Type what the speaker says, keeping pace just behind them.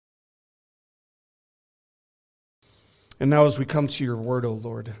And now as we come to your word, O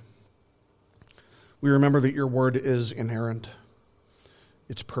Lord, we remember that your word is inerrant.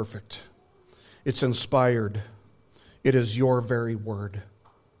 It's perfect. It's inspired. It is your very word.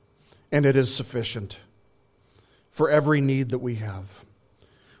 And it is sufficient for every need that we have.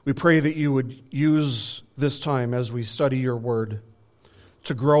 We pray that you would use this time as we study your word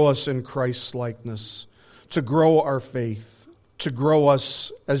to grow us in Christ's likeness, to grow our faith, to grow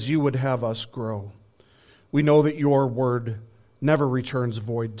us as you would have us grow. We know that your word never returns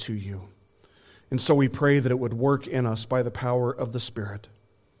void to you. And so we pray that it would work in us by the power of the Spirit.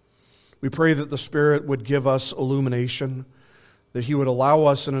 We pray that the Spirit would give us illumination, that he would allow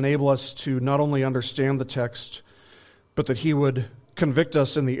us and enable us to not only understand the text, but that he would convict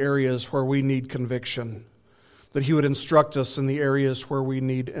us in the areas where we need conviction, that he would instruct us in the areas where we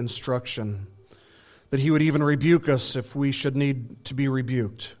need instruction, that he would even rebuke us if we should need to be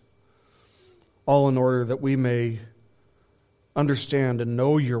rebuked, all in order that we may understand and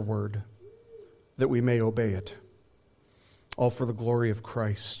know your word, that we may obey it, all for the glory of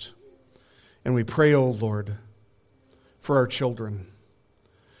Christ. And we pray, O Lord, for our children.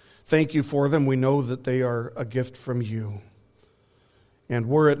 Thank you for them. We know that they are a gift from you. And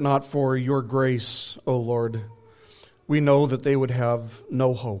were it not for your grace, O Lord, we know that they would have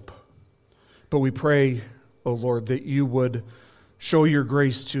no hope. But we pray, O Lord, that you would show your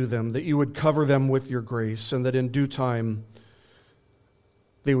grace to them, that you would cover them with your grace, and that in due time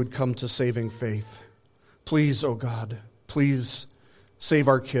they would come to saving faith. Please, O God, please save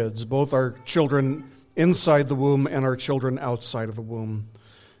our kids, both our children inside the womb and our children outside of the womb.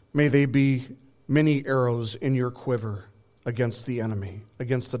 May they be many arrows in your quiver against the enemy,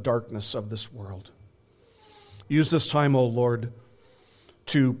 against the darkness of this world. Use this time, O Lord,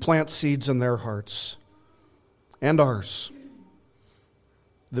 to plant seeds in their hearts and ours,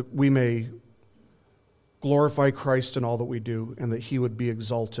 that we may glorify Christ in all that we do, and that he would be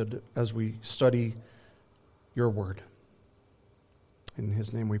exalted as we study your word. In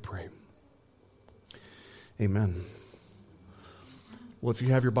his name we pray. Amen. Well, if you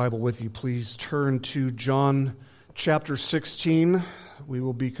have your Bible with you, please turn to John chapter 16. We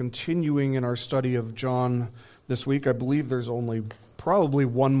will be continuing in our study of John this week. I believe there's only probably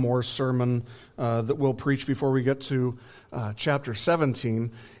one more sermon that we'll preach before we get to chapter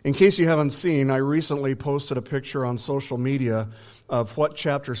 17. In case you haven't seen, I recently posted a picture on social media of what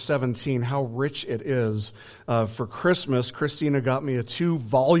chapter 17, how rich it is. For Christmas, Christina got me a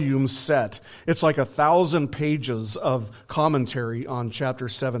 2-volume set. It's like 1,000 pages of commentary on chapter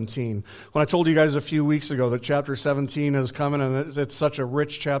 17. When I told you guys a few weeks ago that chapter 17 is coming and it's such a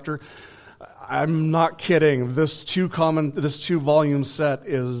rich chapter, I'm not kidding. This 2-volume set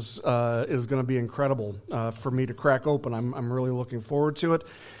is going to be incredible for me to crack open. I'm really looking forward to it.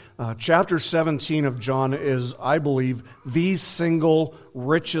 Chapter 17 of John is, I believe, the single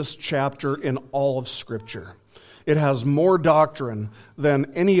richest chapter in all of Scripture. It has more doctrine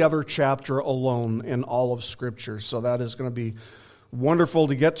than any other chapter alone in all of Scripture. So that is going to be wonderful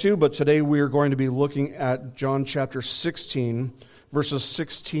to get to. But today we are going to be looking at John chapter 16, verses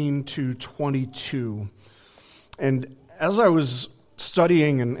 16 to 22. And as I was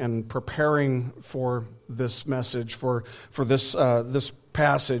studying and preparing for this message, for this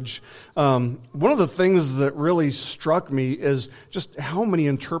passage, one of the things that really struck me is just how many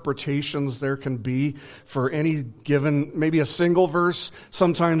interpretations there can be for any given, maybe a single verse.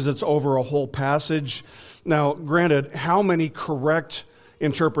 Sometimes it's over a whole passage. Now, granted, how many correct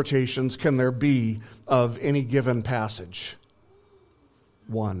interpretations can there be of any given passage?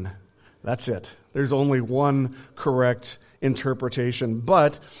 One. That's it. There's only one correct interpretation.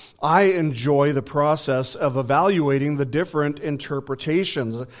 But I enjoy the process of evaluating the different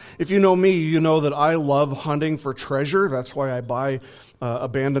interpretations. If you know me, you know that I love hunting for treasure. That's why I buy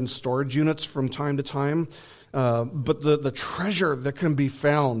abandoned storage units from time to time. But the treasure that can be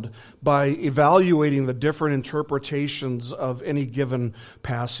found by evaluating the different interpretations of any given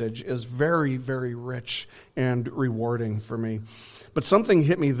passage is very, very rich and rewarding for me. But something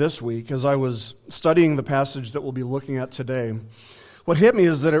hit me this week as I was studying the passage that we'll be looking at today. What hit me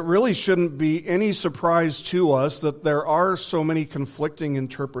is that it really shouldn't be any surprise to us that there are so many conflicting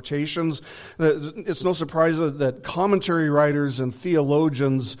interpretations. It's no surprise that commentary writers and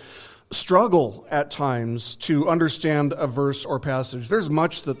theologians struggle at times to understand a verse or passage. There's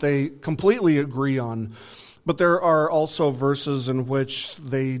much that they completely agree on, but there are also verses in which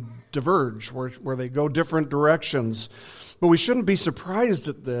they diverge, where they go different directions. But we shouldn't be surprised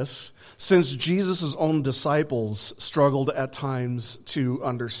at this, since Jesus' own disciples struggled at times to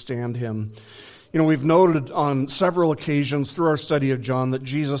understand him. We've noted on several occasions through our study of John that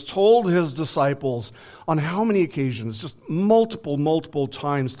Jesus told his disciples on how many occasions, just multiple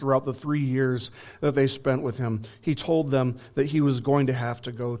times throughout the 3 years that they spent with him, he told them that he was going to have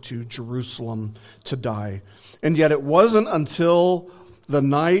to go to Jerusalem to die. And yet it wasn't until the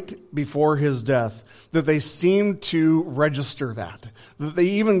night before his death that they seemed to register that they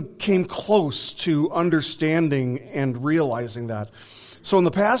even came close to understanding and realizing that. So in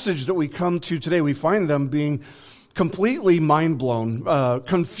the passage that we come to today, we find them being completely mind-blown,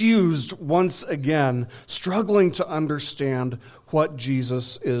 confused once again, struggling to understand what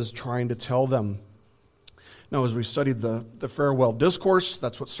Jesus is trying to tell them. Now, as we studied the farewell discourse,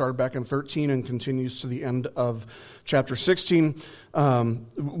 that's what started back in 13 and continues to the end of chapter 16,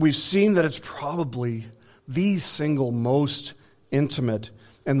 we've seen that it's probably the single most intimate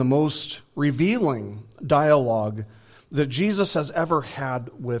and the most revealing dialogue that Jesus has ever had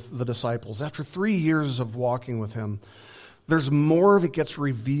with the disciples. After 3 years of walking with him, there's more that gets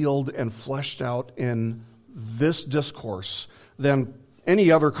revealed and fleshed out in this discourse than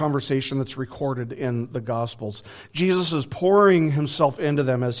any other conversation that's recorded in the Gospels. Jesus is pouring himself into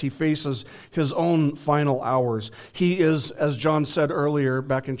them as he faces his own final hours. He is, as John said earlier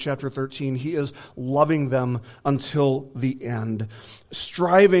back in chapter 13, he is loving them until the end,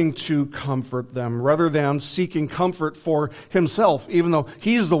 striving to comfort them rather than seeking comfort for himself, even though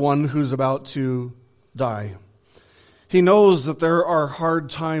he's the one who's about to die. He knows that there are hard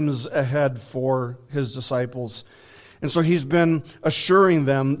times ahead for his disciples. And so he's been assuring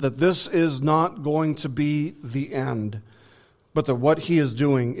them that this is not going to be the end, but that what he is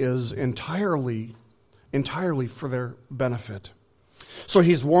doing is entirely for their benefit. So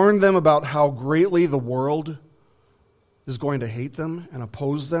he's warned them about how greatly the world is going to hate them and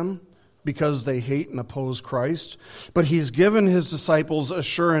oppose them because they hate and oppose Christ. But he's given his disciples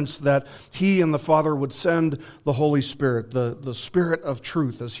assurance that he and the Father would send the Holy Spirit, the Spirit of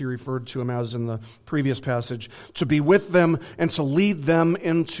truth, as he referred to him as in the previous passage, to be with them and to lead them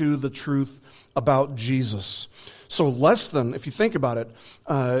into the truth about Jesus. So if you think about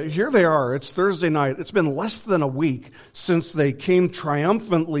it, here they are, it's Thursday night. It's been less than a week since they came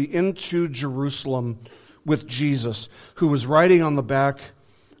triumphantly into Jerusalem with Jesus, who was riding on the back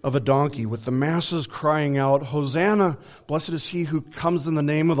of a donkey, with the masses crying out, "Hosanna, blessed is he who comes in the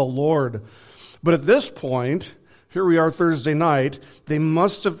name of the Lord." But at this point, here we are Thursday night, they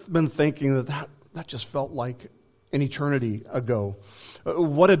must have been thinking that just felt like an eternity ago.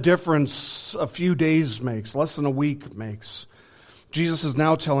 What a difference a few days makes, less than a week makes. Jesus is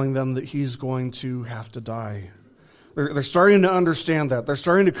now telling them that he's going to have to die. They're starting to understand that. They're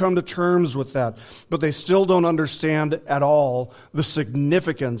starting to come to terms with that. But they still don't understand at all the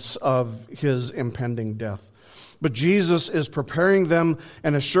significance of his impending death. But Jesus is preparing them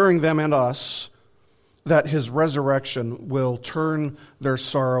and assuring them and us that his resurrection will turn their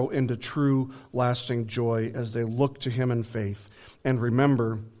sorrow into true, lasting joy as they look to him in faith and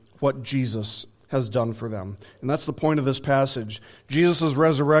remember what Jesus has done for them. And that's the point of this passage. Jesus'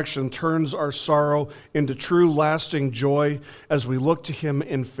 resurrection turns our sorrow into true, lasting joy as we look to him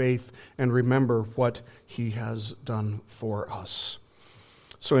in faith and remember what he has done for us.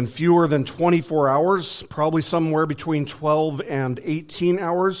 So in fewer than 24 hours, probably somewhere between 12 and 18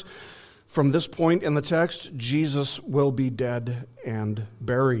 hours, from this point in the text, Jesus will be dead and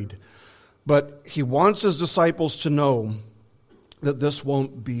buried. But he wants his disciples to know that this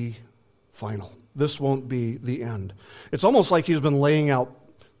won't be final. This won't be the end. It's almost like he's been laying out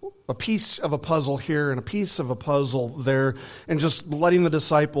a piece of a puzzle here and a piece of a puzzle there, and just letting the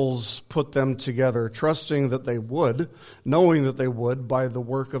disciples put them together, trusting that they would, knowing that they would, by the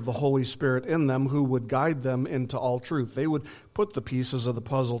work of the Holy Spirit in them, who would guide them into all truth. They would put the pieces of the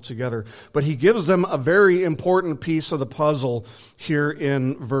puzzle together. But he gives them a very important piece of the puzzle here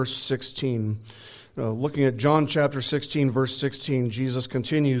in verse 16. Looking at John chapter 16, verse 16, Jesus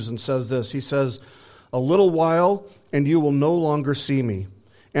continues and says this. He says, "A little while, and you will no longer see me.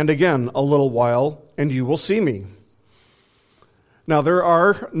 And again, a little while, and you will see me." Now, there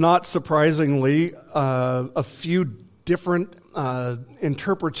are, not surprisingly, a few different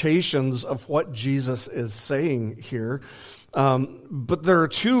interpretations of what Jesus is saying here. But there are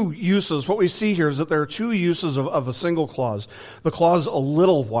two uses. What we see here is that there are two uses of a single clause. The clause "a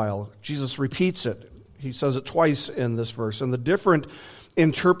little while," Jesus repeats it. He says it twice in this verse. And the different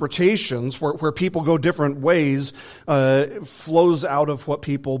interpretations, where people go different ways, flows out of what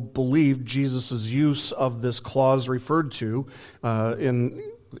people believe Jesus' use of this clause referred to in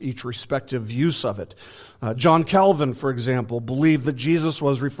each respective use of it. John Calvin, for example, believed that Jesus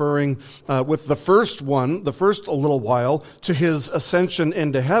was referring with the first a little while, to his ascension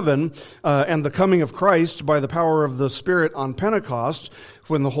into heaven and the coming of Christ by the power of the Spirit on Pentecost,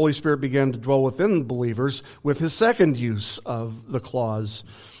 when the Holy Spirit began to dwell within believers, with his second use of the clause.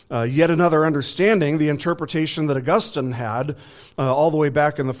 Yet another understanding, the interpretation that Augustine had all the way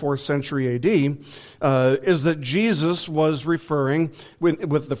back in the 4th century AD, is that Jesus was referring,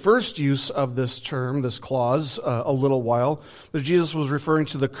 with the first use of this term, this clause, a little while, that Jesus was referring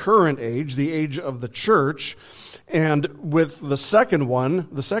to the current age, the age of the church. And with the second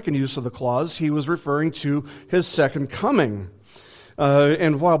use of the clause, he was referring to his second coming.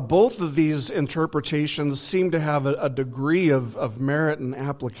 And while both of these interpretations seem to have a degree of merit and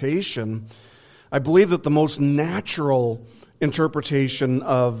application, I believe that the most natural interpretation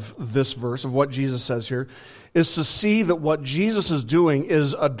of this verse, of what Jesus says here, is to see that what Jesus is doing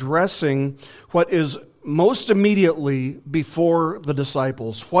is addressing what is most immediately before the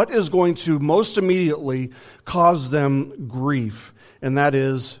disciples, what is going to most immediately cause them grief, and that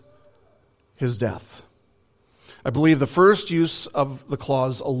is his death. I believe the first use of the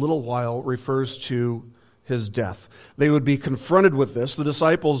clause, a little while, refers to his death. They would be confronted with this. The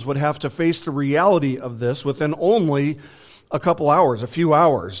disciples would have to face the reality of this within only a couple hours, a few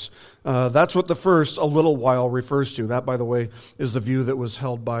hours. That's what the first, a little while, refers to. That, by the way, is the view that was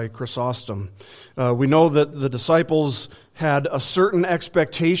held by Chrysostom. We know that the disciples had a certain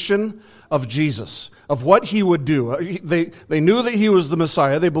expectation of Jesus, of what he would do. They knew that he was the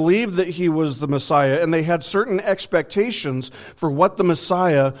Messiah. They believed that he was the Messiah, and they had certain expectations for what the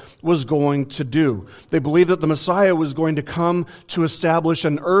Messiah was going to do. They believed that the Messiah was going to come to establish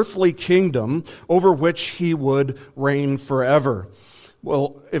an earthly kingdom over which he would reign forever.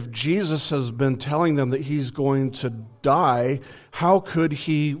 Well, if Jesus has been telling them that he's going to die, how could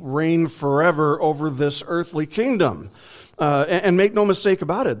he reign forever over this earthly kingdom? And make no mistake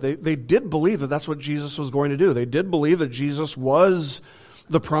about it, they did believe that that's what Jesus was going to do. They did believe that Jesus was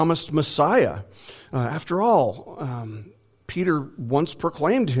the promised Messiah. After all, Peter once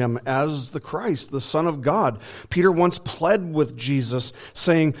proclaimed him as the Christ, the Son of God. Peter once pled with Jesus,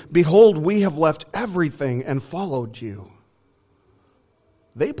 saying, "Behold, we have left everything and followed you."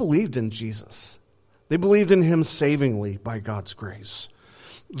 They believed in Jesus. They believed in him savingly by God's grace.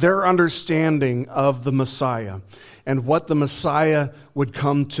 Their understanding of the Messiah and what the Messiah would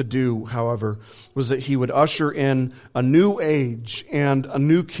come to do, however, was that he would usher in a new age and a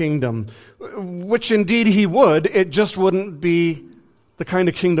new kingdom, which indeed he would. It just wouldn't be the kind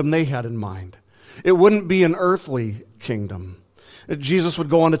of kingdom they had in mind. It wouldn't be an earthly kingdom. Jesus would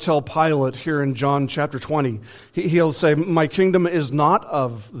go on to tell Pilate here in John chapter 20, he'll say, "My kingdom is not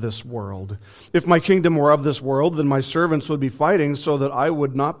of this world. If my kingdom were of this world, then my servants would be fighting so that I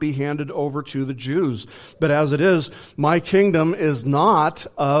would not be handed over to the Jews. But as it is, my kingdom is not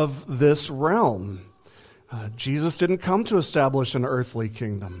of this realm." Jesus didn't come to establish an earthly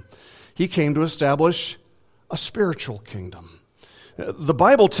kingdom. He came to establish a spiritual kingdom. The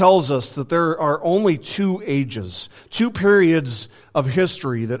Bible tells us that there are only two ages, two periods of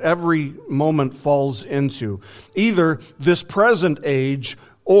history that every moment falls into. Either this present age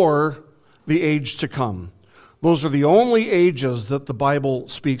or the age to come. Those are the only ages that the Bible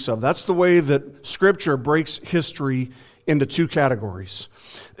speaks of. That's the way that Scripture breaks history into two categories.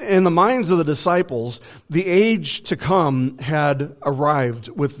 In the minds of the disciples, the age to come had arrived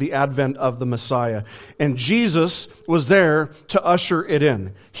with the advent of the Messiah, and Jesus was there to usher it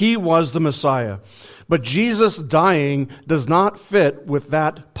in. He was the Messiah. But Jesus dying does not fit with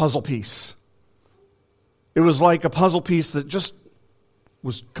that puzzle piece. It was like a puzzle piece that just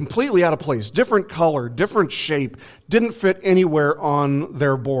was completely out of place, different color, different shape, didn't fit anywhere on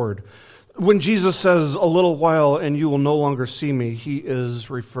their board. When Jesus says, "A little while and you will no longer see me," he is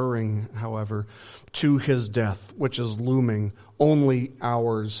referring, however, to his death, which is looming only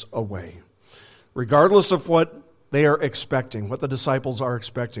hours away. Regardless of what they are expecting, what the disciples are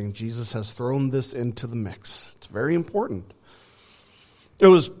expecting, Jesus has thrown this into the mix. It's very important. It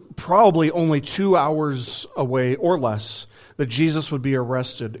was probably only 2 hours away or less that Jesus would be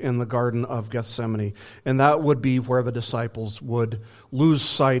arrested in the Garden of Gethsemane, and that would be where the disciples would lose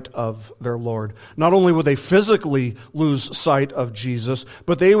sight of their Lord. Not only would they physically lose sight of Jesus,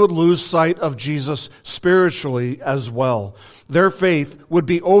 but they would lose sight of Jesus spiritually as well. Their faith would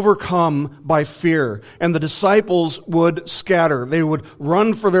be overcome by fear, and the disciples would scatter. They would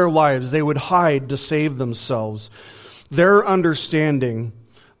run for their lives. They would hide to save themselves. Their understanding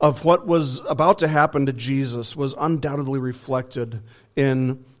of what was about to happen to Jesus was undoubtedly reflected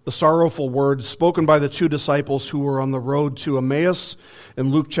in the sorrowful words spoken by the two disciples who were on the road to Emmaus.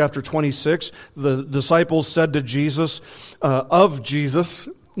 In Luke chapter 26, the disciples said to Jesus, of Jesus,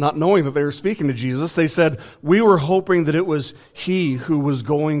 not knowing that they were speaking to Jesus, they said, "We were hoping that it was he who was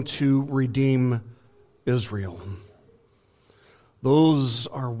going to redeem Israel." Those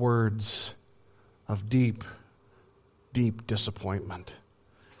are words of deep, deep disappointment.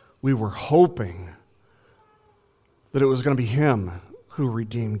 We were hoping that it was going to be him who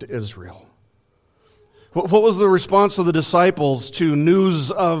redeemed Israel. What was the response of the disciples to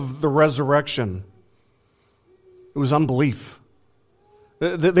news of the resurrection? It was unbelief.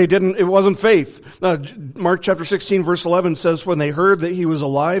 It wasn't faith. Mark chapter 16 verse 11 says, when they heard that he was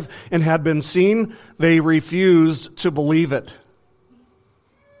alive and had been seen, they refused to believe it.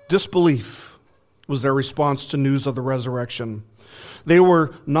 Disbelief was their response to news of the resurrection. They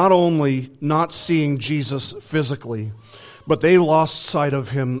were not only not seeing Jesus physically, but they lost sight of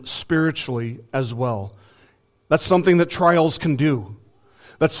him spiritually as well. That's something that trials can do.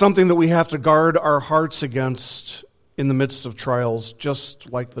 That's something that we have to guard our hearts against in the midst of trials,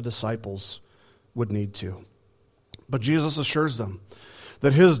 just like the disciples would need to. But Jesus assures them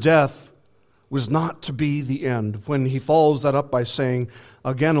that his death was not to be the end, when he follows that up by saying,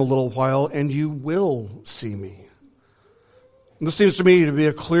 "Again a little while, and you will see me." And this seems to me to be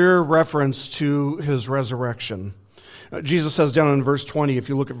a clear reference to his resurrection. Jesus says down in verse 20, if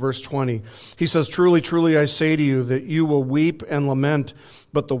you look at verse 20, he says, "Truly, truly, I say to you that you will weep and lament,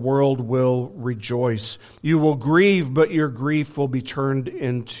 but the world will rejoice. You will grieve, but your grief will be turned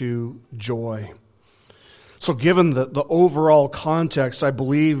into joy." So given the overall context, I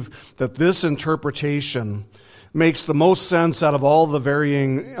believe that this interpretation makes the most sense out of all the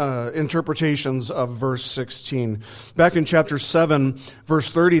varying interpretations of verse 16. Back in chapter 7, verse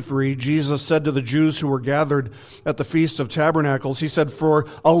 33, Jesus said to the Jews who were gathered at the Feast of Tabernacles, he said, "For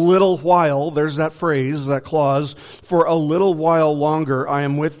a little while," there's that phrase, that clause, "for a little while longer I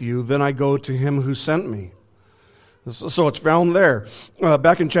am with you, then I go to him who sent me." So it's found there.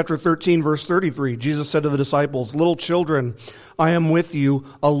 Back in chapter 13, verse 33, Jesus said to the disciples, "Little children, I am with you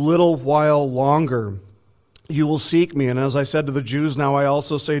a little while longer. You will seek me, and as I said to the Jews, now I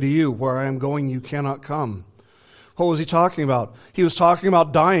also say to you, where I am going you cannot come." What was he talking about? He was talking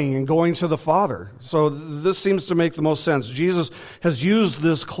about dying and going to the Father. So this seems to make the most sense. Jesus has used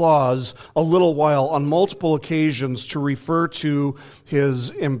this clause, "a little while," on multiple occasions to refer to his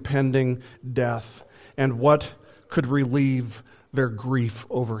impending death and what could relieve their grief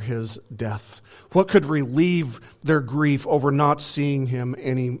over his death. What could relieve their grief over not seeing him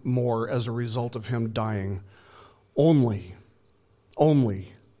anymore as a result of him dying? Only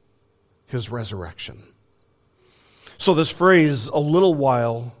his resurrection. So this phrase, "a little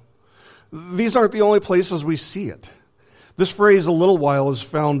while," these aren't the only places we see it. This phrase, "a little while," is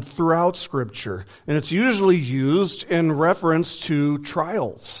found throughout Scripture, and it's usually used in reference to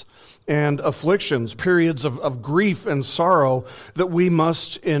trials and afflictions, periods of grief and sorrow that we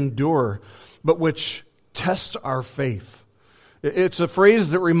must endure, but which test our faith. It's a phrase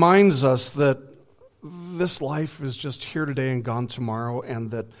that reminds us that this life is just here today and gone tomorrow,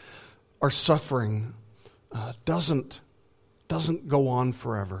 and that our suffering doesn't go on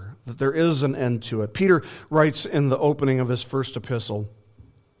forever, that there is an end to it. Peter writes in the opening of his first epistle,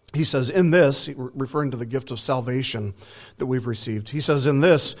 he says, "In this," referring to the gift of salvation that we've received, he says, "In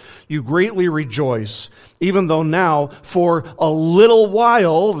this you greatly rejoice, even though now, for a little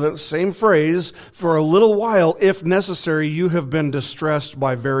while," the same phrase, "for a little while, if necessary, you have been distressed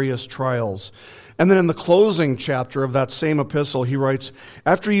by various trials." And then in the closing chapter of that same epistle, he writes,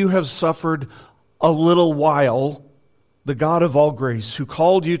 "After you have suffered a little while, the God of all grace, who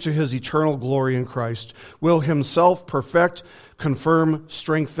called you to his eternal glory in Christ, will himself perfect, confirm,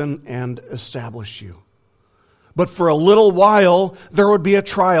 strengthen, and establish you." But for a little while, there would be a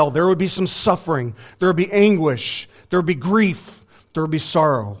trial, there would be some suffering, there would be anguish, there would be grief, there would be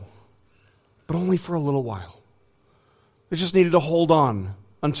sorrow. But only for a little while. They just needed to hold on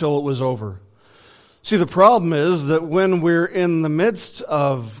until it was over. See, the problem is that when we're in the midst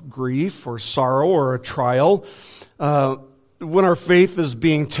of grief or sorrow or a trial, when our faith is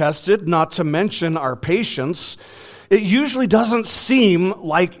being tested, not to mention our patience, it usually doesn't seem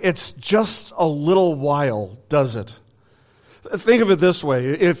like it's just a little while, does it? Think of it this way.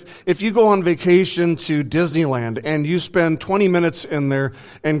 If you go on vacation to Disneyland and you spend 20 minutes in there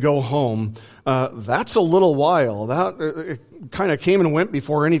and go home, that's a little while. That kind of came and went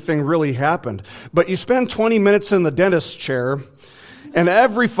before anything really happened. But you spend 20 minutes in the dentist's chair, and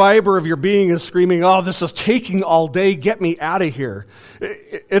every fiber of your being is screaming, "Oh, this is taking all day. Get me out of here."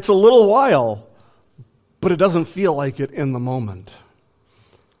 It's a little while, but it doesn't feel like it in the moment.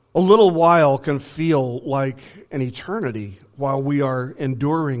 A little while can feel like an eternity while we are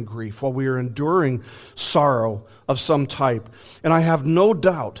enduring grief, while we are enduring sorrow of some type. And I have no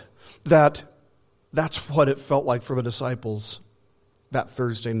doubt that that's what it felt like for the disciples that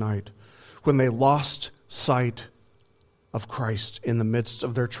Thursday night when they lost sight of Christ in the midst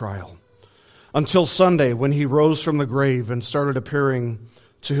of their trial. Until Sunday, when he rose from the grave and started appearing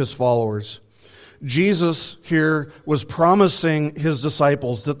to his followers. Jesus here was promising his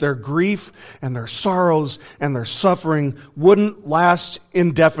disciples that their grief and their sorrows and their suffering wouldn't last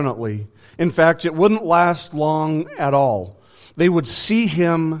indefinitely. In fact, it wouldn't last long at all. They would see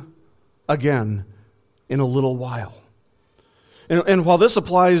him again in a little while. And while this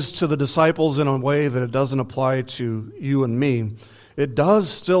applies to the disciples in a way that it doesn't apply to you and me, it does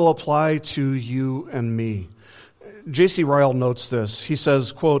still apply to you and me. J.C. Ryle notes this. He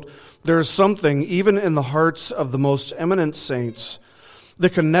says, quote, "There is something, even in the hearts of the most eminent saints,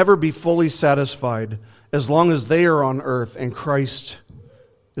 that can never be fully satisfied as long as they are on earth and Christ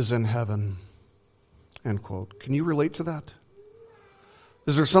is in heaven." End quote. Can you relate to that?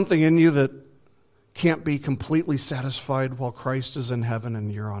 Is there something in you that can't be completely satisfied while Christ is in heaven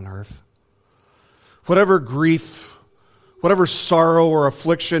and you're on earth? Whatever grief, whatever sorrow or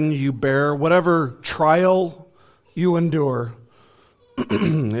affliction you bear, whatever trial you endure,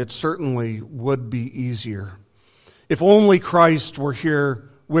 it certainly would be easier if only Christ were here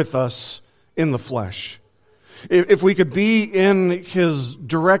with us in the flesh. If we could be in his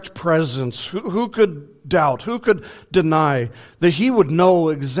direct presence, who could doubt, who could deny that he would know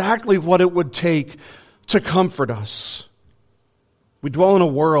exactly what it would take to comfort us? We dwell in a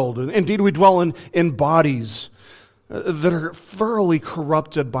world, and indeed we dwell in bodies that are thoroughly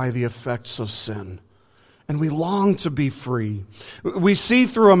corrupted by the effects of sin. And we long to be free. We see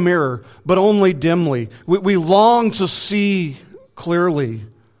through a mirror, but only dimly. We long to see clearly.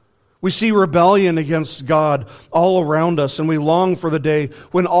 We see rebellion against God all around us, and we long for the day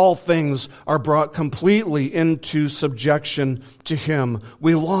when all things are brought completely into subjection to him.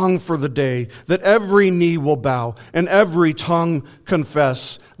 We long for the day that every knee will bow and every tongue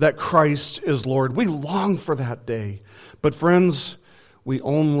confess that Christ is Lord. We long for that day. But friends, we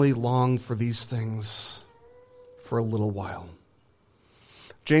only long for these things for a little while.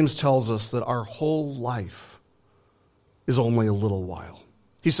 James tells us that our whole life is only a little while.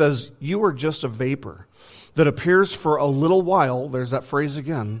 He says, you are just a vapor that appears for a little while, there's that phrase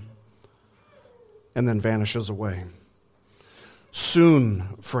again, and then vanishes away.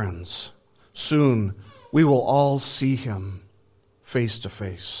 Soon, friends, soon we will all see him face to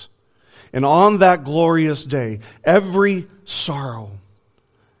face. And on that glorious day, every sorrow,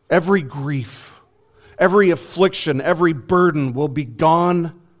 every grief, every affliction, every burden will be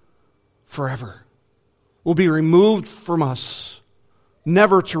gone forever, will be removed from us,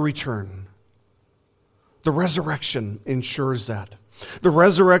 never to return. The resurrection ensures that. The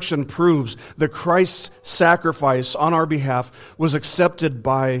resurrection proves that Christ's sacrifice on our behalf was accepted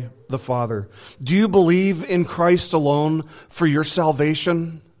by the Father. Do you believe in Christ alone for your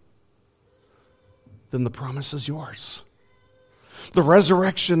salvation? Then the promise is yours. The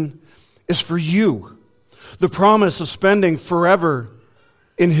resurrection is for you. The promise of spending forever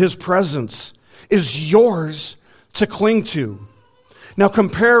in his presence is yours to cling to. Now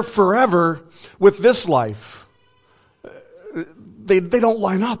compare forever with this life. They don't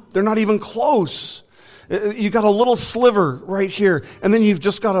line up. They're not even close. You got a little sliver right here, and then you've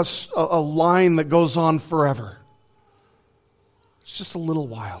just got a line that goes on forever. It's just a little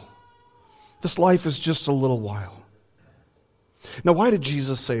while. This life is just a little while. Now, why did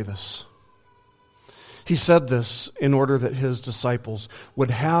Jesus say this? He said this in order that his disciples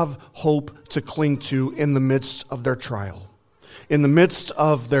would have hope to cling to in the midst of their trial, in the midst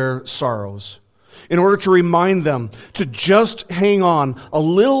of their sorrows, in order to remind them to just hang on a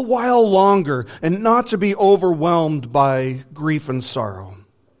little while longer and not to be overwhelmed by grief and sorrow.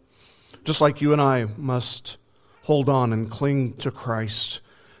 Just like you and I must hold on and cling to Christ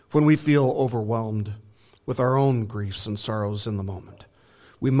when we feel overwhelmed with our own griefs and sorrows in the moment.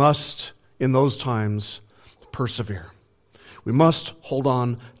 We must, in those times, persevere. We must hold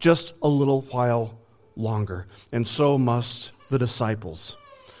on just a little while longer, and so must the disciples.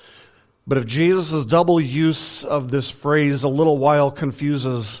 But if Jesus' double use of this phrase, a little while,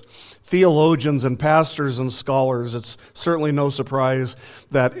 confuses theologians and pastors and scholars, it's certainly no surprise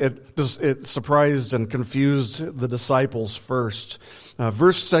that it surprised and confused the disciples first.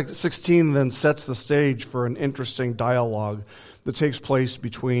 Verse 16 then sets the stage for an interesting dialogue that takes place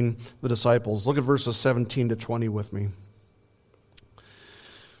between the disciples. Look at verses 17 to 20 with me.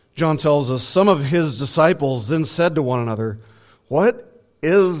 John tells us, some of his disciples then said to one another, "What?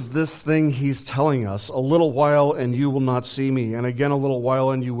 is this thing he's telling us? A little while and you will not see me, and again a little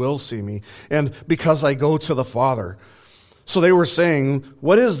while and you will see me, and because I go to the Father. So they were saying,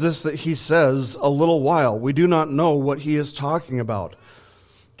 what is this that he says, a little while? We do not know what he is talking about.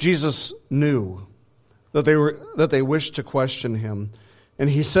 Jesus knew that they wished to question him, and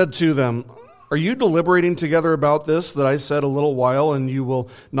he said to them, are you deliberating together about this, that I said a little while and you will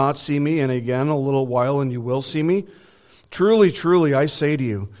not see me, and again a little while and you will see me? Truly, truly, I say to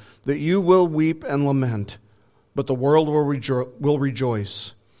you, that you will weep and lament, but the world will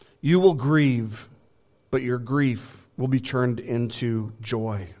rejoice. You will grieve, but your grief will be turned into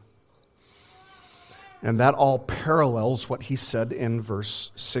joy. And that all parallels what he said in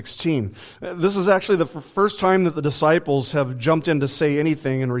verse 16. This is actually the first time that the disciples have jumped in to say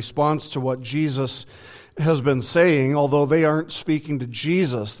anything in response to what Jesus has been saying, although they aren't speaking to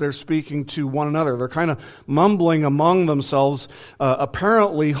Jesus. They're speaking to one another. They're kind of mumbling among themselves,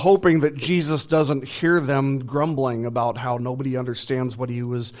 apparently hoping that Jesus doesn't hear them grumbling about how nobody understands what he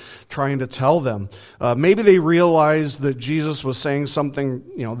was trying to tell them. Maybe they realized that Jesus was saying something,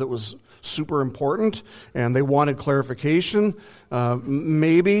 that was super important, and they wanted clarification.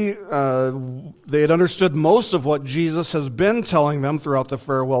 Maybe they had understood most of what Jesus has been telling them throughout the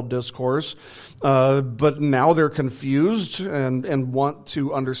farewell discourse, but now they're confused and want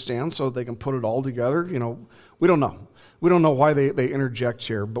to understand so they can put it all together. We don't know. We don't know why they interject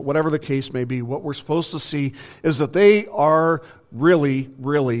here, but whatever the case may be, what we're supposed to see is that they are really,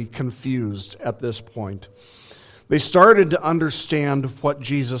 really confused at this point. They started to understand what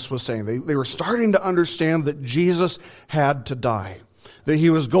Jesus was saying. They were starting to understand that Jesus had to die, that he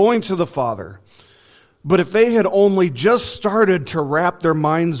was going to the Father. But if they had only just started to wrap their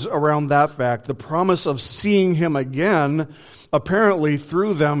minds around that fact, the promise of seeing him again apparently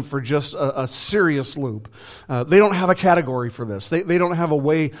threw them for just a serious loop. They don't have a category for this. They don't have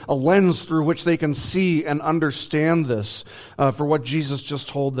a lens through which they can see and understand this for what Jesus just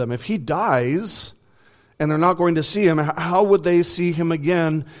told them. If he dies and they're not going to see him, how would they see him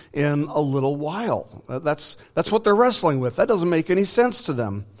again in a little while? That's what they're wrestling with. That doesn't make any sense to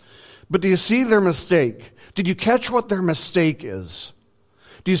them. But do you see their mistake? Did you catch what their mistake is?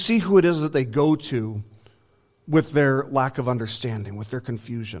 Do you see who it is that they go to with their lack of understanding, with their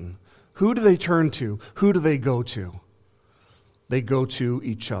confusion? Who do they turn to? Who do they go to? They go to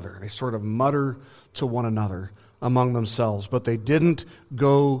each other. They sort of mutter to one another among themselves, but they didn't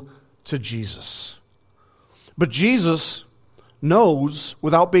go to Jesus. But Jesus knows,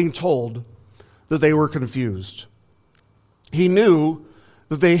 without being told, that they were confused. He knew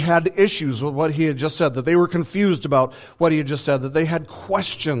that they had issues with what he had just said, that they were confused about what he had just said, that they had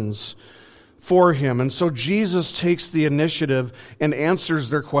questions for him. And so Jesus takes the initiative and answers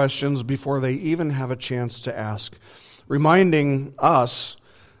their questions before they even have a chance to ask, reminding us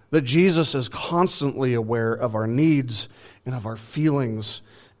that Jesus is constantly aware of our needs and of our feelings,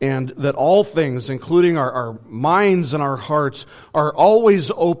 and that all things, including our minds and our hearts, are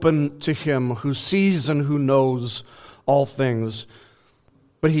always open to him who sees and who knows all things.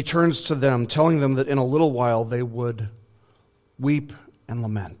 But he turns to them, telling them that in a little while they would weep and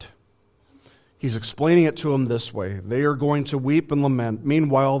lament. He's explaining it to them this way. They are going to weep and lament.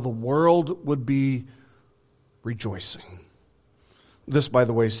 Meanwhile, the world would be rejoicing. This, by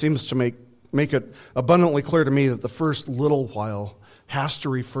the way, seems to make it abundantly clear to me that the first little while has to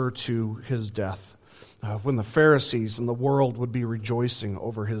refer to his death. When the Pharisees and the world would be rejoicing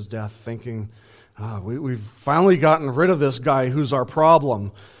over his death, thinking, we've finally gotten rid of this guy who's our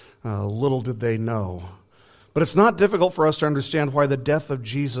problem. Little did they know. But it's not difficult for us to understand why the death of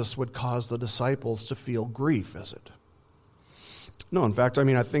Jesus would cause the disciples to feel grief, is it? No, in fact,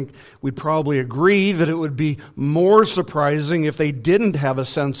 I think we'd probably agree that it would be more surprising if they didn't have a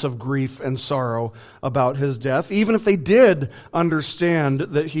sense of grief and sorrow about his death, even if they did understand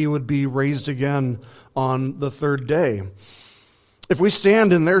that he would be raised again on the third day. If we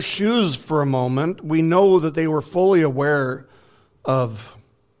stand in their shoes for a moment, we know that they were fully aware of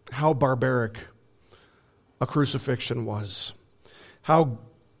how barbaric a crucifixion was, how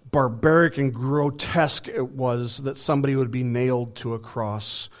barbaric and grotesque it was that somebody would be nailed to a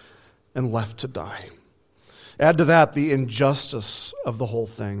cross and left to die. Add to that the injustice of the whole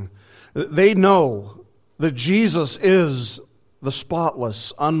thing. They know that Jesus is the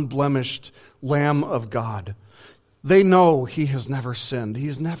spotless, unblemished Lamb of God. They know he has never sinned.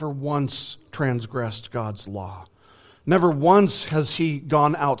 He's never once transgressed God's law. Never once has he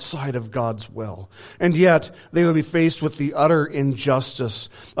gone outside of God's will. And yet, they would be faced with the utter injustice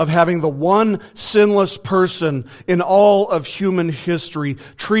of having the one sinless person in all of human history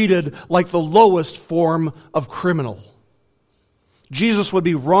treated like the lowest form of criminal. Jesus would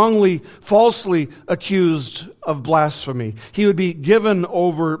be wrongly, falsely accused of blasphemy. He would be given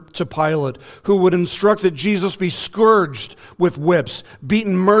over to Pilate, who would instruct that Jesus be scourged with whips,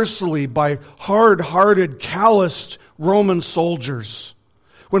 beaten mercilessly by hard-hearted, calloused Roman soldiers.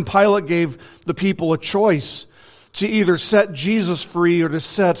 When Pilate gave the people a choice to either set Jesus free or to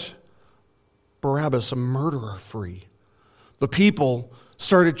set Barabbas, a murderer, free, the people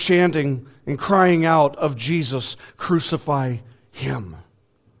started chanting and crying out of Jesus, "Crucify him."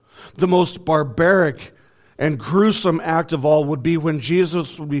 The most barbaric and gruesome act of all would be when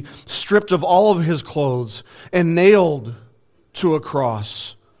Jesus would be stripped of all of his clothes and nailed to a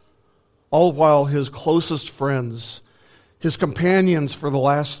cross, all while his closest friends, his companions for the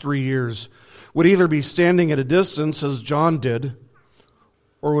last 3 years, would either be standing at a distance, as John did,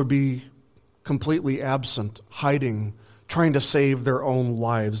 or would be completely absent, hiding, trying to save their own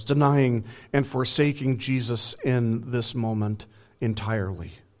lives, denying and forsaking Jesus in this moment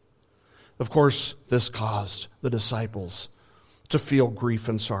entirely. Of course, this caused the disciples to feel grief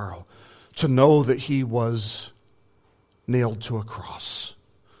and sorrow, to know that he was nailed to a cross.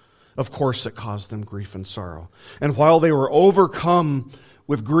 Of course, it caused them grief and sorrow. And while they were overcome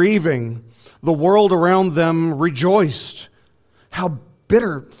with grieving, the world around them rejoiced. How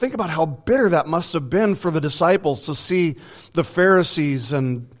bitter, think about how bitter that must have been for the disciples to see the Pharisees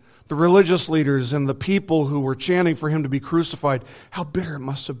and the religious leaders and the people who were chanting for him to be crucified. How bitter it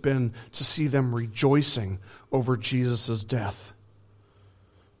must have been to see them rejoicing over Jesus' death.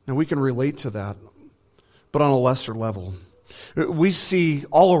 Now we can relate to that, but on a lesser level. We see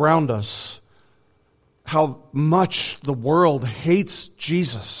all around us how much the world hates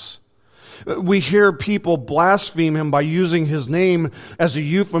Jesus. We hear people blaspheme him by using his name as a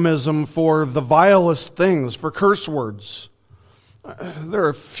euphemism for the vilest things, for curse words. There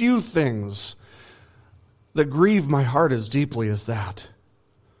are few things that grieve my heart as deeply as that.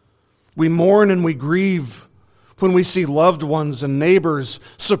 We mourn and we grieve when we see loved ones and neighbors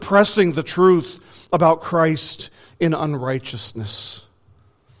suppressing the truth about Christ in unrighteousness.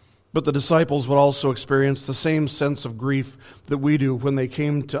 But the disciples would also experience the same sense of grief that we do when they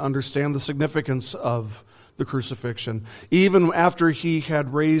came to understand the significance of the crucifixion. Even after he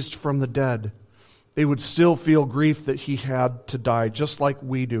had raised from the dead, they would still feel grief that he had to die, just like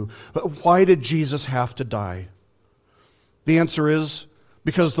we do. But why did Jesus have to die? The answer is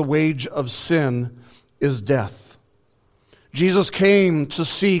because the wage of sin is death. Jesus came to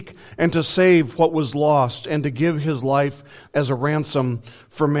seek and to save what was lost and to give his life as a ransom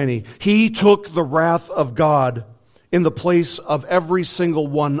for many. He took the wrath of God in the place of every single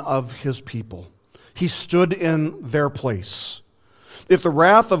one of his people. He stood in their place. If the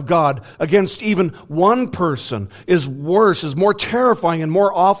wrath of God against even one person is worse, is more terrifying and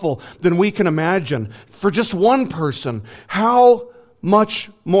more awful than we can imagine, for just one person, how much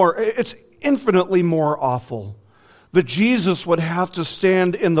more? It's infinitely more awful that Jesus would have to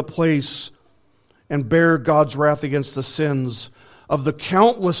stand in the place and bear God's wrath against the sins of the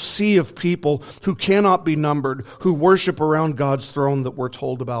countless sea of people who cannot be numbered, who worship around God's throne that we're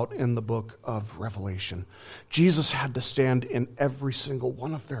told about in the book of Revelation. Jesus had to stand in every single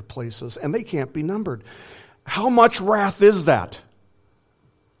one of their places, and they can't be numbered. How much wrath is that?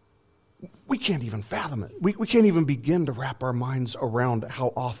 We can't even fathom it. We can't even begin to wrap our minds around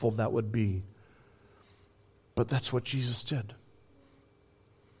how awful that would be. But that's what Jesus did.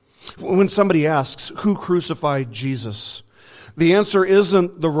 When somebody asks, who crucified Jesus? The answer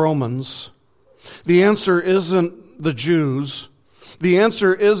isn't the Romans. The answer isn't the Jews. The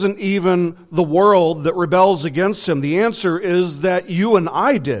answer isn't even the world that rebels against him. The answer is that you and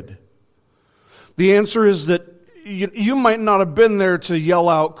I did. The answer is that you might not have been there to yell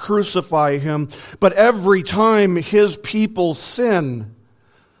out, crucify him, but every time his people sin,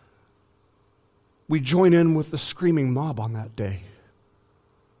 we join in with the screaming mob on that day.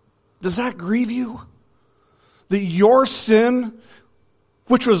 Does that grieve you? That your sin,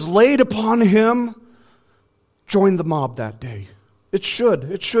 which was laid upon him, joined the mob that day. It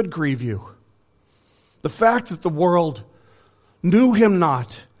should grieve you. The fact that the world knew him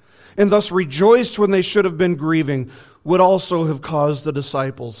not, and thus rejoiced when they should have been grieving, would also have caused the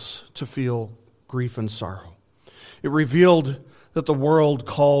disciples to feel grief and sorrow. It revealed that the world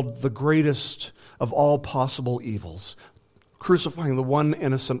called the greatest of all possible evils, crucifying the one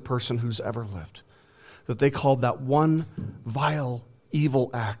innocent person who's ever lived, that they called that one vile,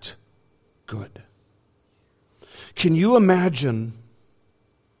 evil act good. Can you imagine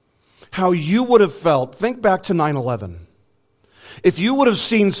how you would have felt? Think back to 9/11. If you would have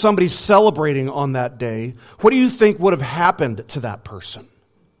seen somebody celebrating on that day, what do you think would have happened to that person?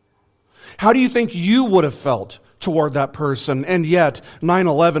 How do you think you would have felt toward that person. And yet,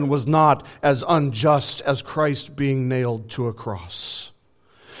 9/11 was not as unjust as Christ being nailed to a cross.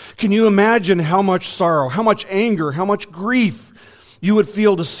 Can you imagine how much sorrow, how much anger, how much grief you would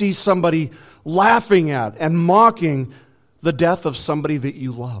feel to see somebody laughing at and mocking the death of somebody that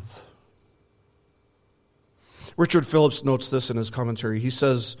you love? Richard Phillips notes this in his commentary. He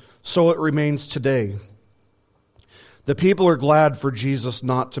says, "So it remains today. The people are glad for Jesus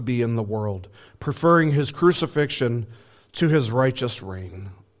not to be in the world, preferring his crucifixion to his righteous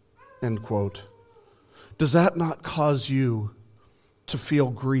reign." End quote. Does that not cause you to feel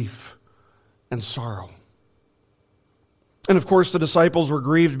grief and sorrow? And of course, the disciples were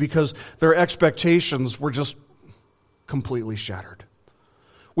grieved because their expectations were just completely shattered.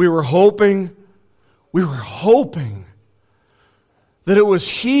 We were hoping that it was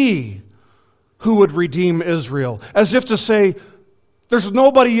he who would redeem Israel, as if to say, there's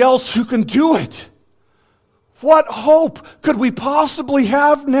nobody else who can do it. What hope could we possibly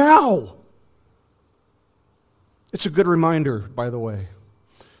have now? It's a good reminder, by the way,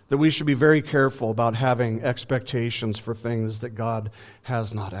 that we should be very careful about having expectations for things that God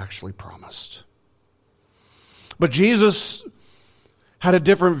has not actually promised. But Jesus had a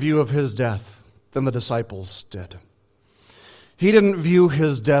different view of his death than the disciples did. He didn't view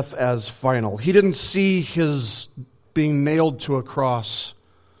his death as final. He didn't see his being nailed to a cross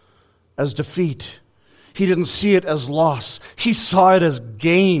as defeat. He didn't see it as loss. He saw it as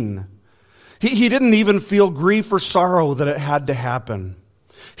gain. He didn't even feel grief or sorrow that it had to happen.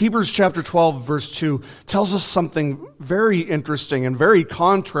 Hebrews chapter 12, verse 2 tells us something very interesting and very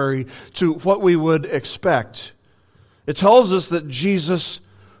contrary to what we would expect. It tells us that Jesus,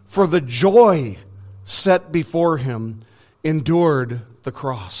 for the joy set before him, endured the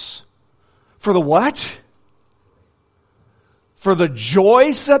cross. For the what? For the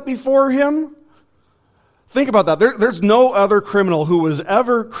joy set before him? Think about that. There's no other criminal who was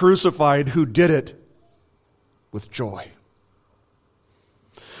ever crucified who did it with joy.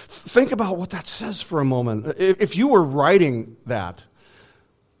 Think about what that says for a moment. If you were writing that,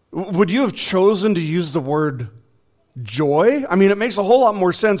 would you have chosen to use the word joy? I mean, it makes a whole lot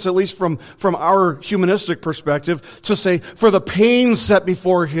more sense, at least from our humanistic perspective, to say, for the pain set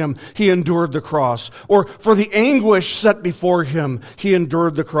before him, he endured the cross. Or for the anguish set before him, he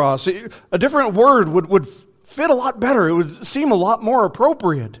endured the cross. A different word would fit a lot better. It would seem a lot more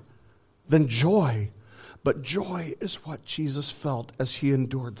appropriate than joy. But joy is what Jesus felt as he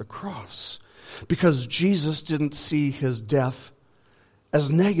endured the cross. Because Jesus didn't see his death as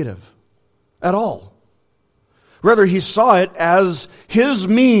negative at all. Rather, he saw it as his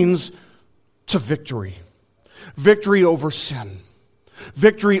means to victory. Victory over sin.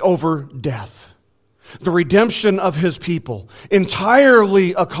 Victory over death. The redemption of his people.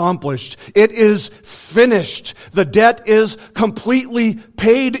 Entirely accomplished. It is finished. The debt is completely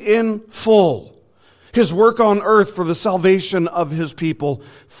paid in full. His work on earth for the salvation of his people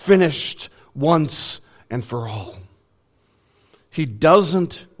finished once and for all. He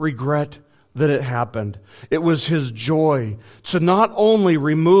doesn't regret that it happened. It was his joy to not only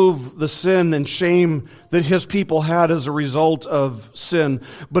remove the sin and shame that his people had as a result of sin,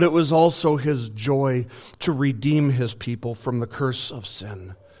 but it was also his joy to redeem his people from the curse of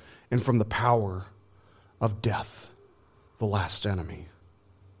sin and from the power of death, the last enemy.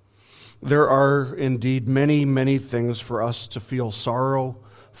 There are indeed many, many things for us to feel sorrow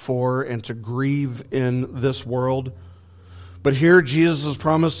for and to grieve in this world. But here Jesus'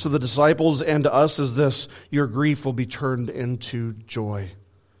 promise to the disciples and to us is this: your grief will be turned into joy.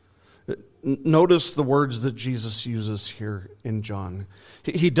 Notice the words that Jesus uses here in John.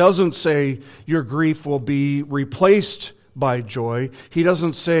 He doesn't say your grief will be replaced by joy. He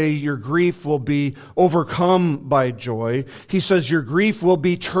doesn't say your grief will be overcome by joy. He says your grief will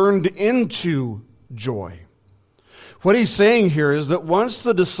be turned into joy. What he's saying here is that once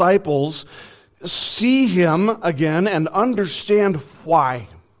the disciples see him again and understand why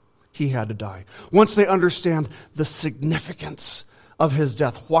he had to die, once they understand the significance of his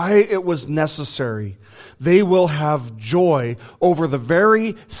death, why it was necessary, they will have joy over the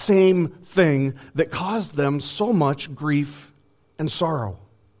very same thing that caused them so much grief and sorrow,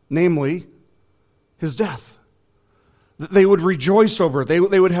 namely his death. They would rejoice over it. They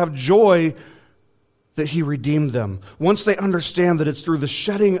would have joy that he redeemed them. Once they understand that it's through the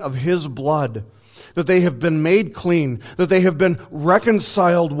shedding of his blood that they have been made clean, that they have been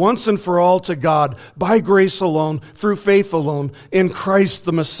reconciled once and for all to God by grace alone, through faith alone, in Christ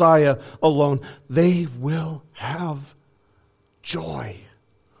the Messiah alone, they will have joy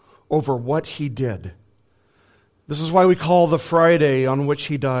over what he did. This is why we call the Friday on which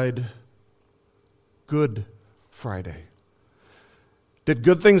he died Good Friday. Did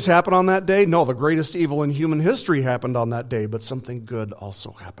good things happen on that day? No, the greatest evil in human history happened on that day, but something good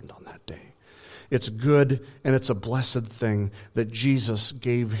also happened on that day. It's good and it's a blessed thing that Jesus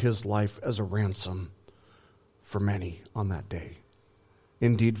gave his life as a ransom for many on that day.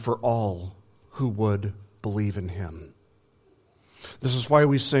 Indeed, for all who would believe in him. This is why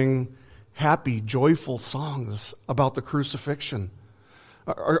we sing happy, joyful songs about the crucifixion.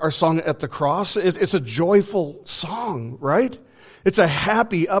 Our song At the Cross, it's a joyful song, right? It's a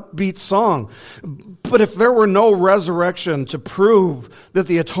happy, upbeat song. But if there were no resurrection to prove that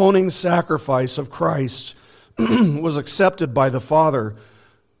the atoning sacrifice of Christ was accepted by the Father,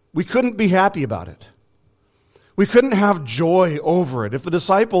 we couldn't be happy about it. We couldn't have joy over it. If the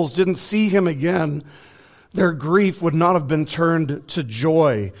disciples didn't see him again, their grief would not have been turned to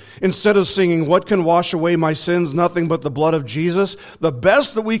joy. Instead of singing, "What can wash away my sins? Nothing but the blood of Jesus," the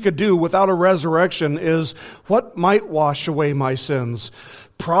best that we could do without a resurrection is, what might wash away my sins?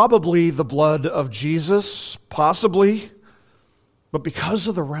 Probably the blood of Jesus, possibly. But because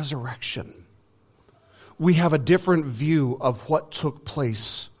of the resurrection, we have a different view of what took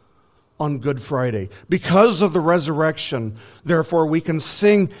place on Good Friday. Because of the resurrection, therefore, we can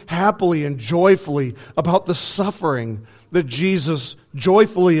sing happily and joyfully about the suffering that Jesus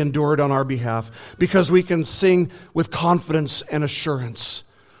joyfully endured on our behalf, because we can sing with confidence and assurance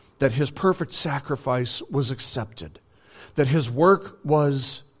that his perfect sacrifice was accepted, that his work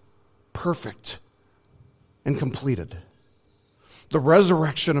was perfect and completed. The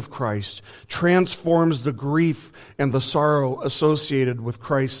resurrection of Christ transforms the grief and the sorrow associated with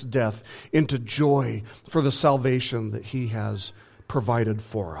Christ's death into joy for the salvation that he has provided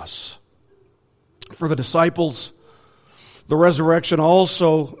for us. For the disciples, the resurrection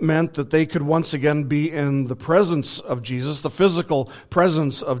also meant that they could once again be in the presence of Jesus, the physical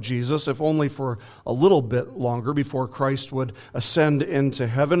presence of Jesus, if only for a little bit longer before Christ would ascend into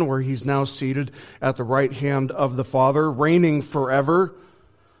heaven, where he's now seated at the right hand of the Father, reigning forever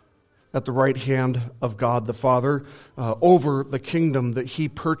at the right hand of God the Father, over the kingdom that he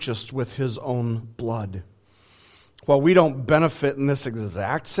purchased with his own blood. While we don't benefit in this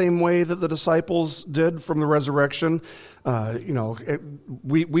exact same way that the disciples did from the resurrection, we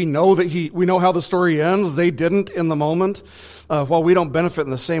know how the story ends. They didn't in the moment. While we don't benefit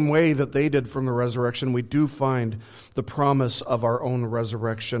in the same way that they did from the resurrection, we do find the promise of our own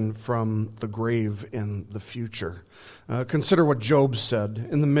resurrection from the grave in the future. Consider what Job said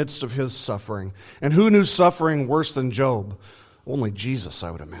in the midst of his suffering. And who knew suffering worse than Job? Only Jesus, I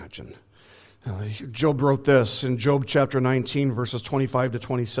would imagine. Job wrote this in Job chapter 19, verses 25 to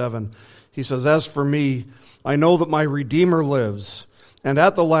 27. He says, "As for me, I know that my Redeemer lives, and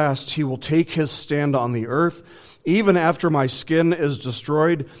at the last he will take his stand on the earth. Even after my skin is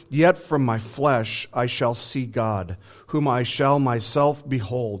destroyed, yet from my flesh I shall see God, whom I shall myself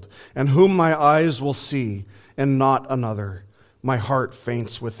behold, and whom my eyes will see, and not another. My heart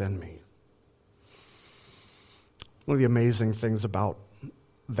faints within me." One of the amazing things about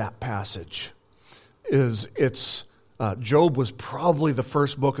that passage is Job was probably the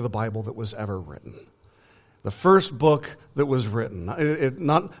first book of the Bible that was ever written. The first book that was written.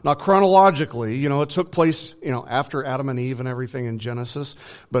 Not chronologically, it took place, after Adam and Eve and everything in Genesis,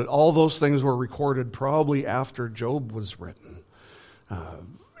 but all those things were recorded probably after Job was written.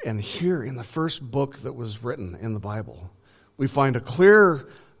 And here in the first book that was written in the Bible, we find a clear,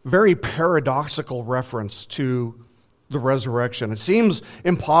 very paradoxical reference to the resurrection. It seems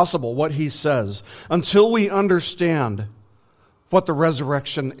impossible what he says until we understand what the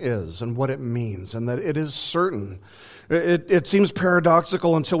resurrection is and what it means, and that it is certain. It seems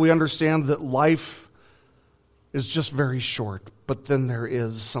paradoxical until we understand that life is just very short, but then there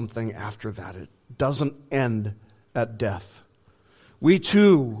is something after that. It doesn't end at death. We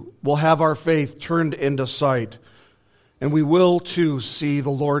too will have our faith turned into sight, and we will too see the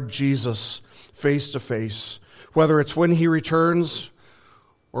Lord Jesus face to face, whether it's when he returns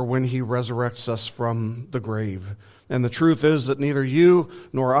or when he resurrects us from the grave. And the truth is that neither you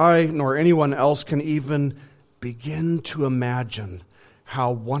nor I nor anyone else can even begin to imagine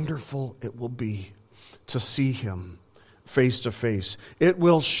how wonderful it will be to see him face to face. It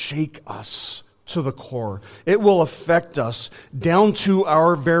will shake us to the core. It will affect us down to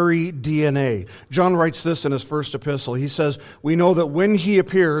our very DNA. John writes this in his first epistle. He says, "We know that when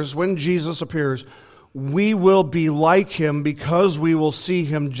Jesus appears, we will be like him because we will see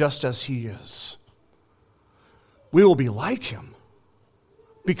him just as he is." We will be like him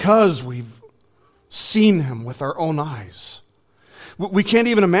because we've seen him with our own eyes. We can't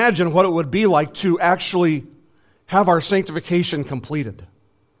even imagine what it would be like to actually have our sanctification completed.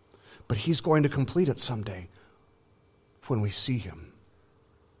 But he's going to complete it someday when we see him.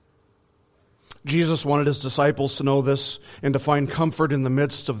 Jesus wanted his disciples to know this and to find comfort in the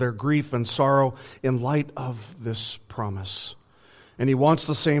midst of their grief and sorrow in light of this promise. And he wants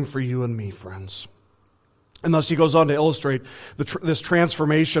the same for you and me, friends. And thus he goes on to illustrate this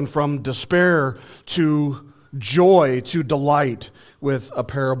transformation from despair to joy, to delight, with a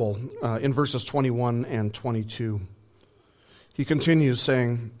parable in verses 21 and 22. He continues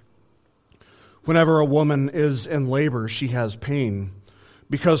saying, "Whenever a woman is in labor, she has pain,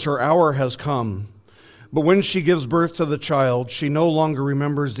 because her hour has come. But when she gives birth to the child, she no longer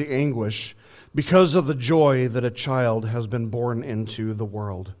remembers the anguish because of the joy that a child has been born into the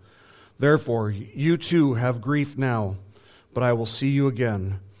world. Therefore, you too have grief now, but I will see you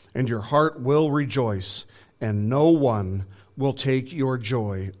again, and your heart will rejoice, and no one will take your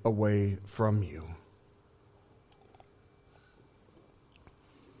joy away from you."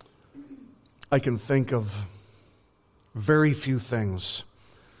 I can think of very few things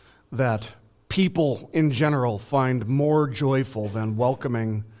that people in general find more joyful than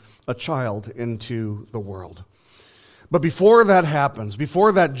welcoming a child into the world. But before that happens,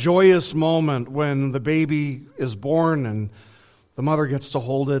 before that joyous moment when the baby is born and the mother gets to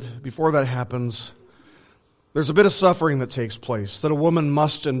hold it, before that happens, there's a bit of suffering that takes place that a woman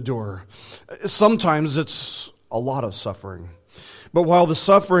must endure. Sometimes it's a lot of suffering. But while the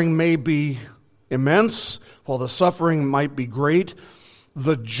suffering may be immense, while the suffering might be great,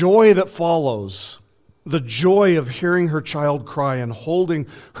 the joy that follows, the joy of hearing her child cry and holding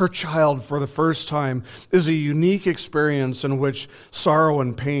her child for the first time, is a unique experience in which sorrow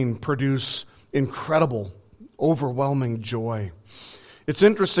and pain produce incredible, overwhelming joy. It's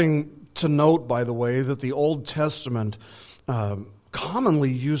interesting to note, by the way, that the Old Testament commonly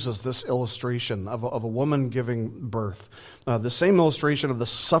uses this illustration of a woman giving birth. The same illustration of the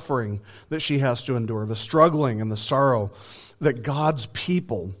suffering that she has to endure, the struggling and the sorrow that God's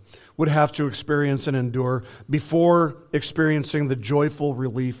people would have to experience and endure before experiencing the joyful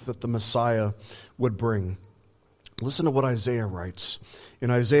relief that the Messiah would bring. Listen to what Isaiah writes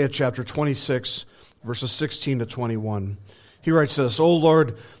in Isaiah chapter 26, verses 16 to 21. He writes this, "O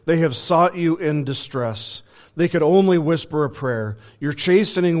Lord, they have sought you in distress. They could only whisper a prayer. Your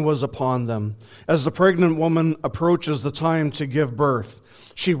chastening was upon them. As the pregnant woman approaches the time to give birth,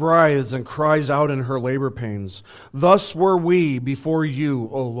 she writhes and cries out in her labor pains. Thus were we before you,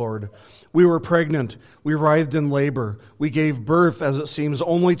 O Lord. We were pregnant. We writhed in labor. We gave birth, as it seems,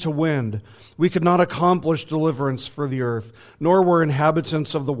 only to wind. We could not accomplish deliverance for the earth, nor were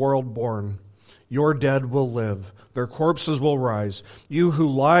inhabitants of the world born. Your dead will live. Their corpses will rise. You who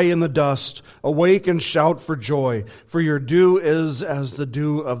lie in the dust, awake and shout for joy, for your dew is as the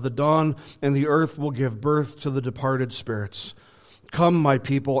dew of the dawn, and the earth will give birth to the departed spirits. Come, my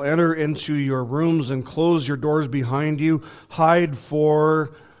people, enter into your rooms and close your doors behind you. Hide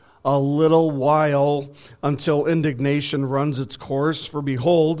for a little while until indignation runs its course, for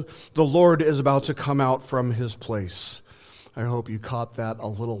behold, the Lord is about to come out from his place." I hope you caught that "a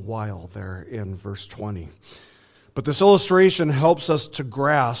little while" there in verse 20. But this illustration helps us to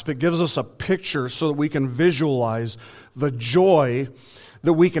grasp. It gives us a picture so that we can visualize the joy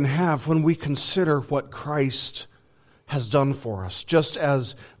that we can have when we consider what Christ has done for us, just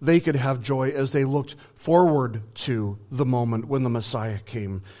as they could have joy as they looked forward to the moment when the Messiah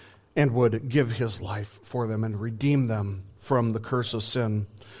came and would give his life for them and redeem them from the curse of sin.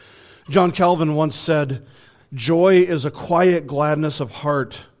 John Calvin once said, "Joy is a quiet gladness of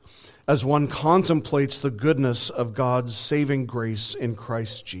heart as one contemplates the goodness of God's saving grace in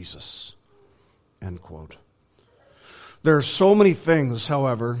Christ Jesus." End quote. There are so many things,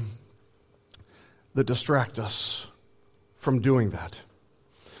 however, that distract us from doing that,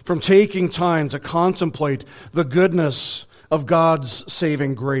 from taking time to contemplate the goodness of God's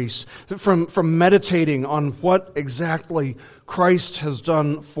saving grace, from meditating on what exactly Christ has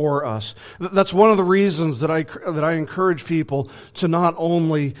done for us. That's one of the reasons that I encourage people to not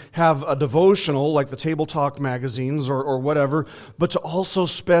only have a devotional like the Table Talk magazines or whatever, but to also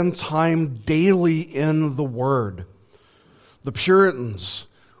spend time daily in the Word. The Puritans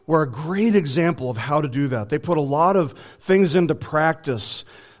were a great example of how to do that. They put a lot of things into practice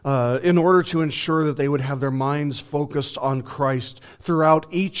in order to ensure that they would have their minds focused on Christ throughout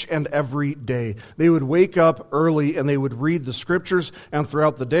each and every day. They would wake up early and they would read the Scriptures, and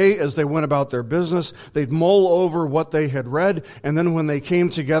throughout the day as they went about their business, they'd mull over what they had read, and then when they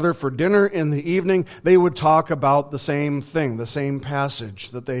came together for dinner in the evening, they would talk about the same thing, the same passage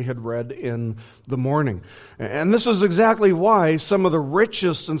that they had read in the morning. And this is exactly why some of the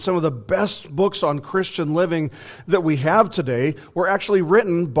richest and some of the best books on Christian living that we have today were actually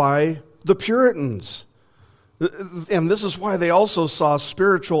written by the Puritans. And this is why they also saw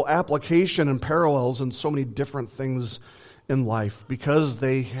spiritual application and parallels in so many different things in life, because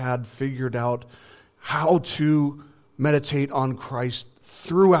they had figured out how to meditate on Christ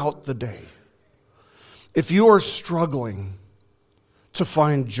throughout the day. If you are struggling to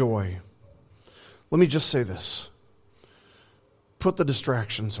find joy, let me just say this. Put the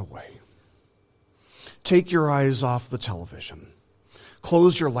distractions away. Take your eyes off the television.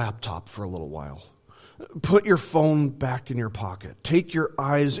 Close your laptop for a little while. Put your phone back in your pocket. Take your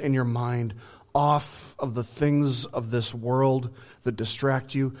eyes and your mind off of the things of this world that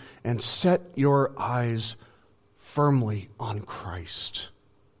distract you and set your eyes firmly on Christ.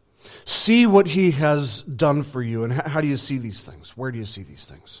 See what He has done for you. And how do you see these things? Where do you see these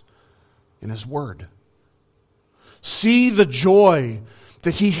things? In His Word. See the joy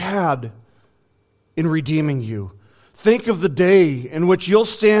that He had in redeeming you. Think of the day in which you'll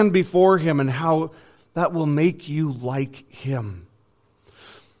stand before Him and how that will make you like Him.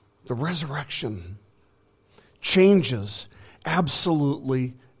 The resurrection changes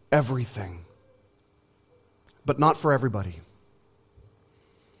absolutely everything, but not for everybody.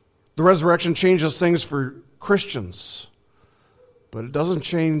 The resurrection changes things for Christians, but it doesn't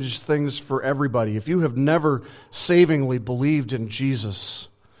change things for everybody. If you have never savingly believed in Jesus,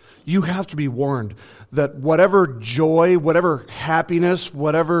 you have to be warned that whatever joy, whatever happiness,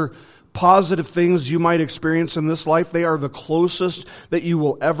 whatever positive things you might experience in this life, they are the closest that you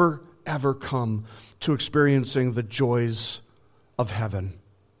will ever come to experiencing the joys of heaven.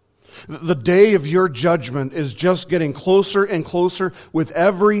 The day of your judgment is just getting closer and closer with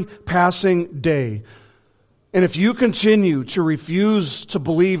every passing day. And if you continue to refuse to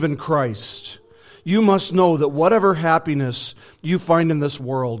believe in Christ, you must know that whatever happiness you find in this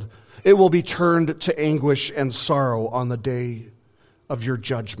world, it will be turned to anguish and sorrow on the day of your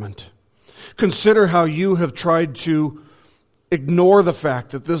judgment. Consider how you have tried to ignore the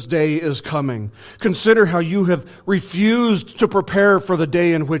fact that this day is coming. Consider how you have refused to prepare for the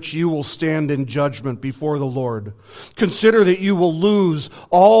day in which you will stand in judgment before the Lord. Consider that you will lose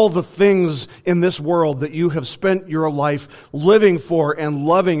all the things in this world that you have spent your life living for and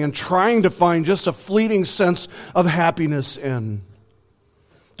loving and trying to find just a fleeting sense of happiness in.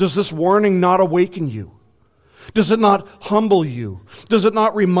 Does this warning not awaken you? Does it not humble you? Does it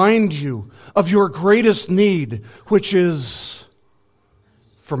not remind you of your greatest need, which is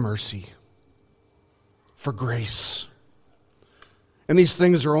for mercy, for grace? And these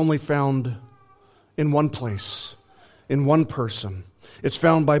things are only found in one place, in one person. It's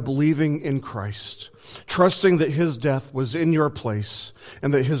found by believing in Christ, trusting that His death was in your place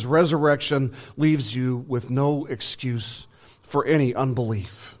and that His resurrection leaves you with no excuse for any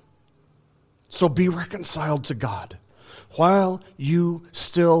unbelief. So be reconciled to God while you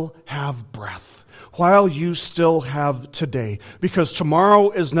still have breath, while you still have today, because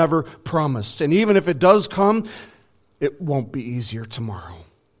tomorrow is never promised. And even if it does come, it won't be easier tomorrow.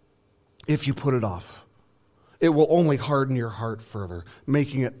 If you put it off, it will only harden your heart further,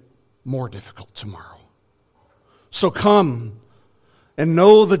 making it more difficult tomorrow. So come and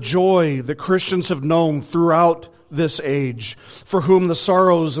know the joy that Christians have known throughout this age, for whom the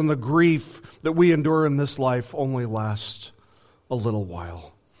sorrows and the grief that we endure in this life only last a little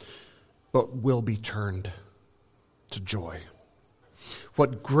while, but will be turned to joy.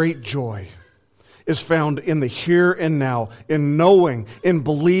 What great joy is found in the here and now, in knowing, in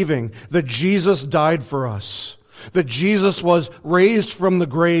believing that Jesus died for us, that Jesus was raised from the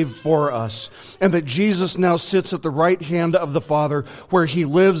grave for us, and that Jesus now sits at the right hand of the Father, where He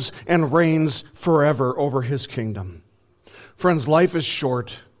lives and reigns forever over His kingdom. Friends, life is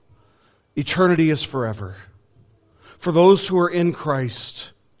short. Eternity is forever. For those who are in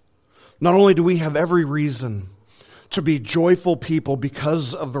Christ, not only do we have every reason to be joyful people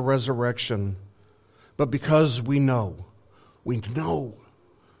because of the resurrection, but because we know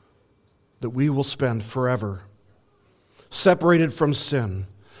that we will spend forever separated from sin,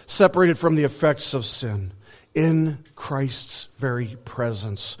 separated from the effects of sin, in Christ's very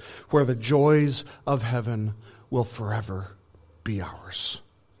presence, where the joys of heaven will forever be ours.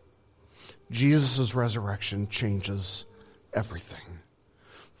 Jesus' resurrection changes everything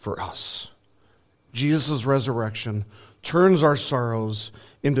for us. Jesus' resurrection turns our sorrows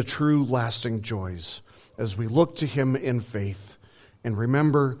into true lasting joys as we look to Him in faith and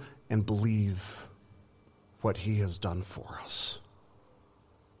remember and believe what He has done for us.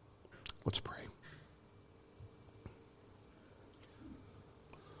 Let's pray.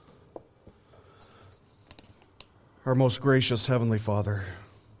 Our most gracious Heavenly Father,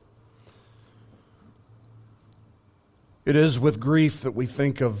 it is with grief that we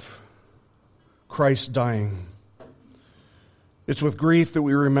think of Christ dying It's with grief that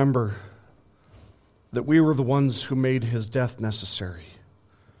we remember that we were the ones who made his death necessary.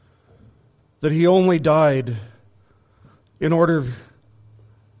 That he only died in order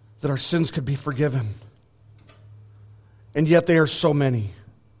that our sins could be forgiven. And yet they are so many.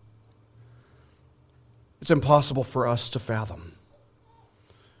 It's impossible for us to fathom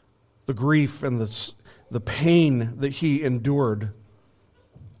the grief and the pain that he endured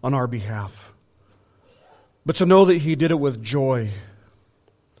on our behalf. But to know that he did it with joy,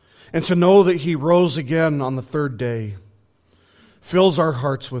 and to know that he rose again on the third day, fills our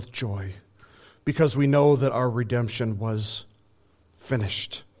hearts with joy, because we know that our redemption was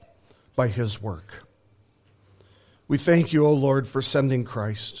finished by his work. We thank you, O Lord, for sending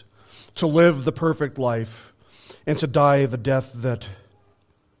Christ to live the perfect life and to die the death that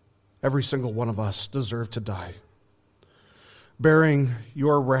every single one of us deserve to die, bearing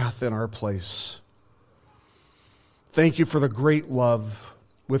your wrath in our place. Thank you for the great love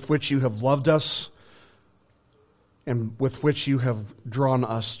with which you have loved us and with which you have drawn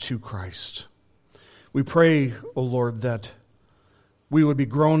us to Christ. We pray, O Lord, that we would be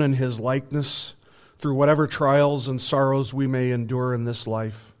grown in his likeness through whatever trials and sorrows we may endure in this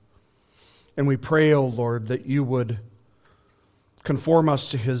life. And we pray, O Lord, that you would conform us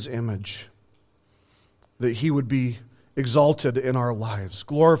to his image, that he would be exalted in our lives,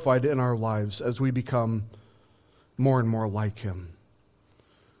 glorified in our lives as we become more and more like him.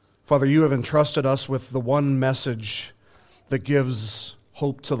 Father, you have entrusted us with the one message that gives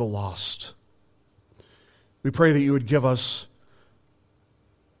hope to the lost. We pray that you would give us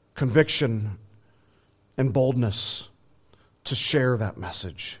conviction and boldness to share that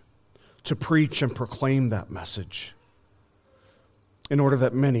message, to preach and proclaim that message, in order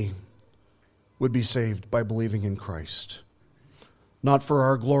that many would be saved by believing in Christ. Not for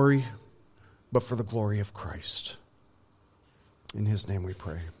our glory, but for the glory of Christ. In his name we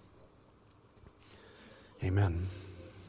pray. Amen.